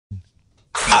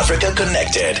Africa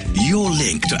Connected, your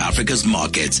link to Africa's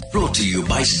markets. Brought to you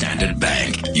by Standard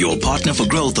Bank, your partner for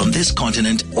growth on this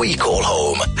continent we call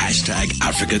home. Hashtag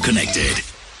Africa Connected.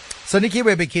 So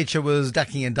Nikiwe Bikicha was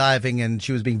ducking and diving, and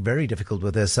she was being very difficult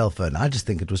with her cell phone. I just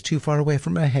think it was too far away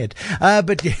from her head.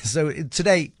 But yeah, so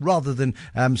today, rather than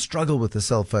struggle with the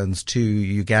cell phones to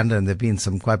Uganda, and there have been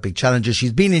some quite big challenges,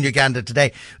 she's been in Uganda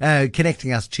today,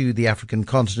 connecting us to the African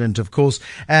continent, of course.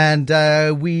 And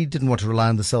we didn't want to rely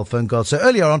on the cell phone god. So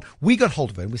earlier on, we got hold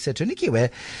of her and we said to her, Nikiwe,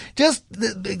 just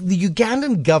the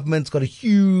Ugandan government's got a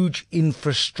huge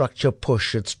infrastructure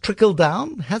push. It's trickled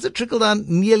down. Has it trickled down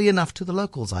nearly enough to the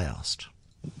locals, I asked?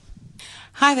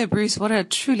 Hi there, Bruce. What a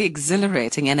truly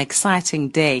exhilarating and exciting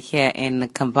day here in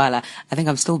Kampala. I think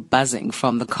I'm still buzzing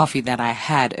from the coffee that I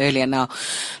had earlier. Now,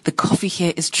 the coffee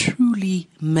here is truly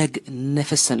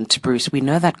magnificent, Bruce. We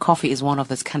know that coffee is one of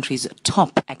this country's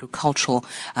top agricultural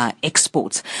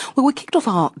exports. Well, we kicked off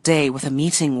our day with a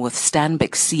meeting with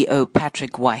Stanbic CEO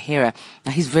Patrick Wahera.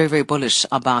 Now, he's very, very bullish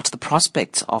about the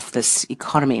prospects of this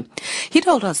economy. He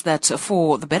told us that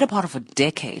for the better part of a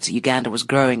decade, Uganda was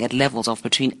growing at levels of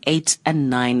between 8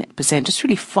 and 9%, just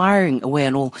really firing away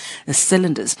on all the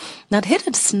cylinders. Now, it hit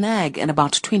a snag in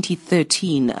about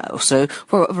 2013 or so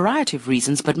for a variety of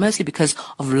reasons, but mostly because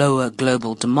of lower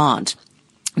global demand.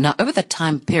 Now, over that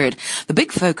time period, the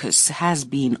big focus has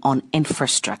been on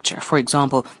infrastructure. For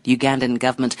example, the Ugandan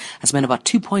government has spent about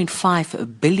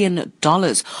 $2.5 billion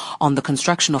on the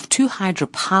construction of 2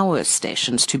 hydropower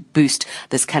stations to boost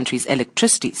this country's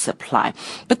electricity supply.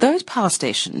 But those power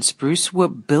stations, Bruce, were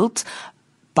built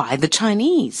by the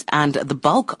Chinese, and the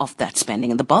bulk of that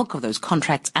spending and the bulk of those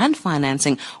contracts and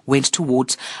financing went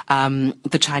towards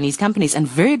the Chinese companies, and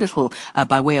very little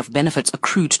by way of benefits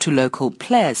accrued to local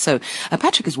players. So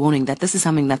Patrick is warning that this is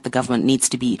something that the government needs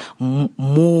to be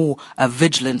more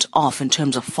vigilant of in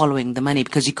terms of following the money,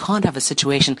 because you can't have a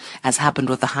situation as happened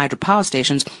with the hydropower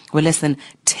stations where less than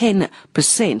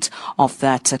 10% of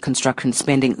that construction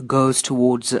spending goes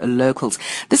towards locals.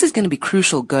 This is going to be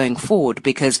crucial going forward,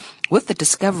 because with the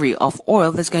discovery of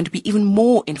oil, there's going to be even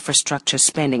more infrastructure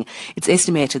spending. It's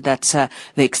estimated that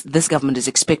this government is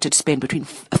expected to spend between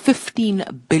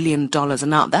 $15 billion. And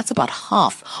now that's about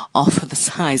half of the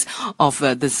size of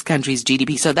this country's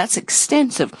GDP. So that's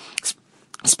extensive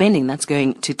spending that's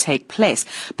going to take place,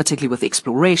 particularly with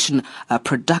exploration,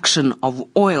 production of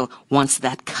oil once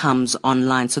that comes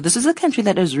online. So this is a country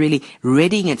that is really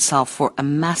readying itself for a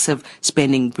massive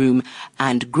spending boom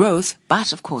and growth.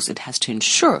 But of course, it has to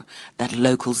ensure that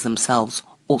locals themselves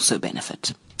also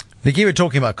benefit. Nikki, we're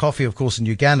talking about coffee, of course, in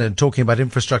Uganda, and talking about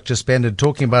infrastructure spend and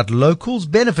talking about locals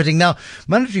benefiting. Now,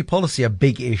 monetary policy, a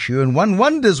big issue, and one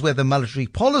wonders whether monetary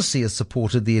policy has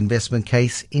supported the investment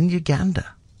case in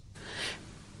Uganda.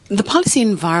 The policy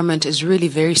environment is really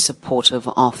very supportive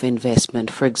of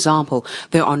investment. For example,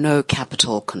 there are no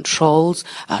capital controls,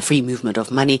 free movement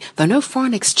of money. There are no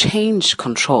foreign exchange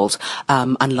controls,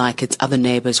 unlike its other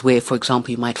neighbors where, for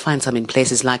example, you might find some in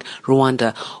places like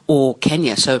Rwanda or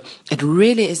Kenya. So it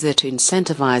really is there to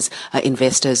incentivize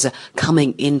investors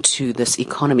coming into this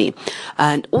economy.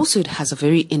 And also it has a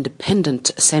very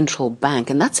independent central bank,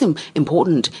 and that's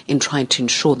important in trying to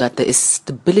ensure that there is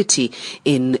stability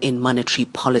in monetary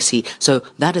policy. So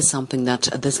that is something that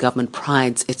this government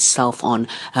prides itself on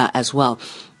as well.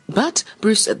 But,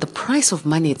 Bruce, the price of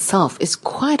money itself is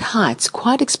quite high. It's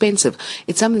quite expensive.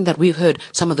 It's something that we've heard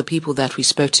some of the people that we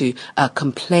spoke to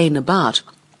complain about.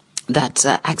 That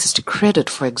access to credit,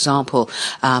 for example,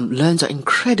 loans are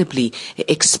incredibly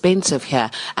expensive here,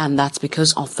 and that's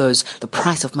because of the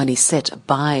price of money set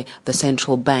by the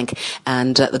central bank,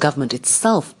 and the government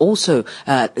itself also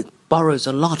borrows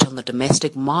a lot on the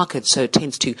domestic market, so it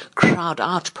tends to crowd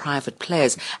out private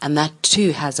players, and that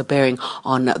too has a bearing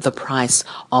on the price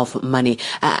of money.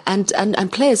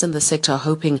 And players in the sector are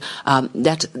hoping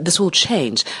that this will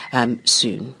change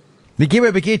soon.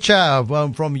 Nikiwe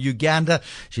Bikicha from Uganda.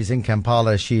 She's in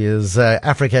Kampala. She is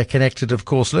Africa Connected, of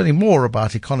course, learning more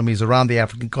about economies around the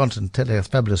African continent, telling us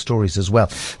fabulous stories as well.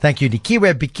 Thank you,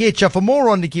 Nikiwe Bikicha. For more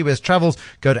on Nikiwe's travels,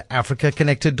 go to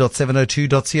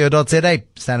africaconnected.702.co.za.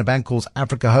 Standard Bank calls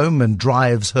Africa home and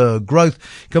drives her growth,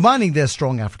 combining their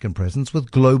strong African presence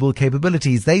with global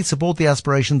capabilities. They support the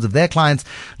aspirations of their clients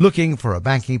looking for a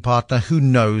banking partner who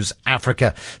knows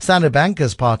Africa. Standard Bank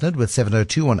has partnered with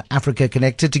 702 on Africa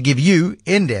Connected to give you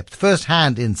in-depth,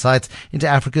 first-hand insights into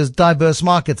Africa's diverse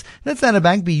markets. Let Standard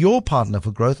Bank be your partner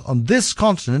for growth on this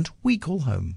continent we call home.